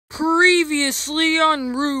Previously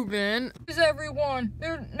on Ruben. Where's everyone?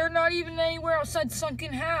 They're not even anywhere outside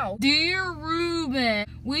Sunken House. Dear Ruben,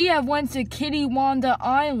 we have went to Kitty Wanda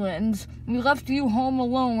Islands. We left you home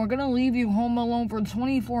alone. We're gonna leave you home alone for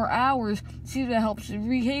 24 hours. See if that helps with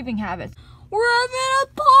behaving habits. We're having a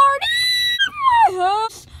party at my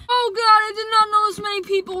house. Oh God, I did not know this many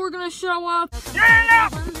people were gonna show up.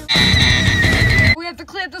 We have to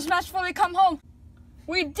clear up this mess before they come home.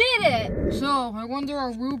 We did it! So, I wonder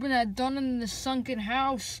what Ruben had done in the sunken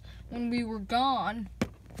house when we were gone.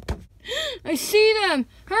 I see them!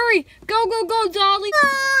 Hurry! Go, go, go, Dolly!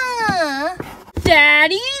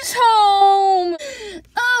 Daddy's home!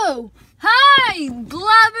 Oh! Hi,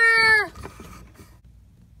 Blubber!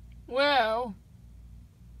 Well,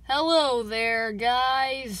 hello there,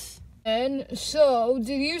 guys. And so,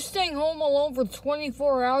 did you staying home alone for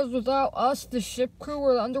 24 hours without us, the ship crew,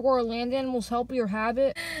 or the underwater land animals help your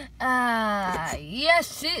habit?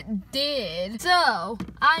 Yes it did. So,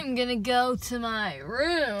 I'm gonna go to my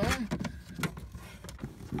room.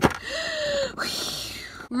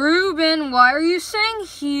 Ruben, why are you saying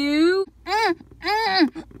Hugh?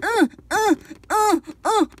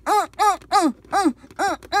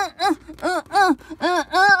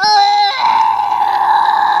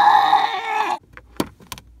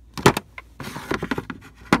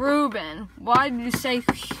 Ruben, why did you say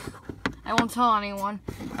phew? I won't tell anyone.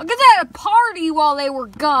 Because I had a party while they were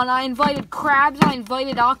gone. I invited crabs, I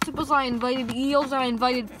invited octopus, I invited eels, I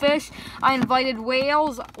invited fish, I invited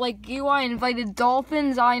whales like you, I invited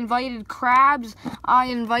dolphins, I invited crabs, I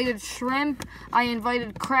invited shrimp, I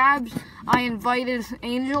invited crabs, I invited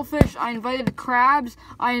angelfish, I invited crabs,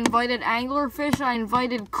 I invited anglerfish, I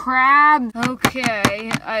invited crabs. Okay,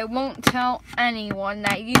 I won't tell anyone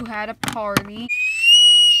that you had a party.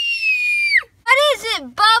 What is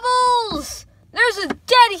it, Bubbles? There's a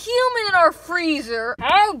dead human in our freezer.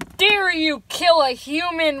 How dare you kill a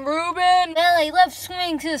human, Ruben? Well, I love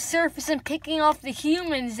swimming to the surface and picking off the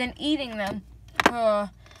humans and eating them. I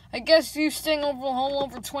guess you staying home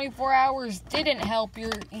for 24 hours didn't help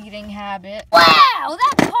your eating habit. Wow,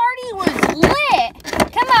 that party was lit.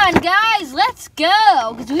 Come on, guys, let's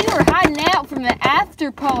go. Because we were hiding out from the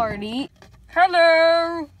after party.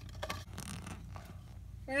 Hello.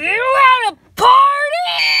 You had a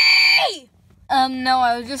party! No,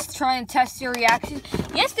 I was just trying to test your reaction.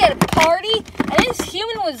 Yes, they had a party, and this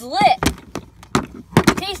human was lit.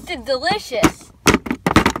 Tasted delicious.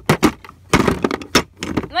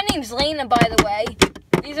 My name's Lena, by the way.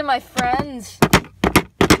 These are my friends.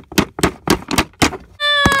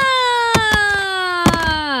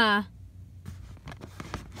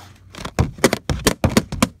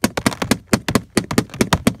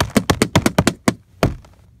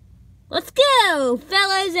 Let's go,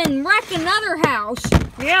 fellas, and wreck another house.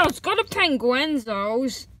 Yeah, let's go to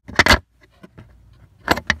Penguenzo's.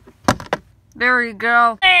 There you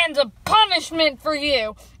go. Plans a punishment for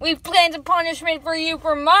you. We've planned a punishment for you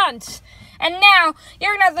for months. And now,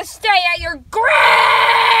 you're gonna have to stay at your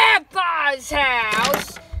grandpa's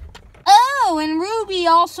house. Oh, and Ruby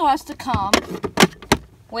also has to come.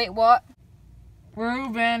 Wait, what?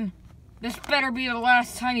 Ruben, this better be the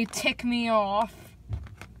last time you tick me off.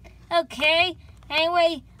 Okay,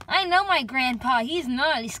 anyway, I know my grandpa, he's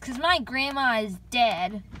nice, because my grandma is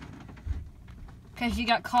dead. Because she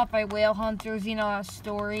got caught by whale hunters, you know that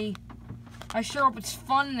story. I sure hope it's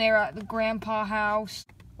fun there at the grandpa house.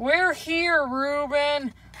 We're here,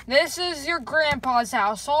 Ruben. This is your grandpa's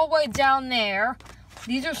house, all the way down there.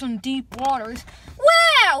 These are some deep waters.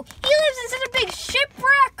 Wow, he lives in such a big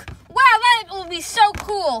shipwreck. Wow, that will be so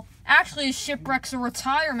cool. Actually, a shipwreck's a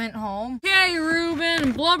retirement home. Hey,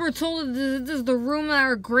 Ruben. Blubber told us this is the room that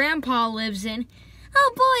our grandpa lives in.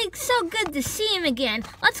 Oh, boy, it's so good to see him again.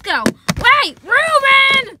 Let's go. Wait,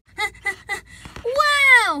 Ruben!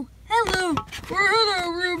 Wow. Hello.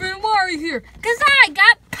 Hello, Ruben. Why are you here? Because I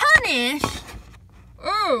got punished.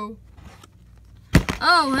 Oh.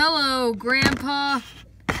 Oh, hello, Grandpa.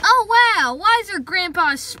 Oh, wow. Why is your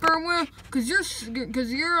grandpa a sperm whale? Because your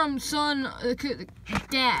son,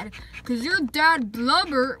 dad. Because your dad,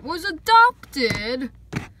 Blubber, was adopted.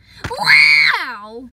 Wow!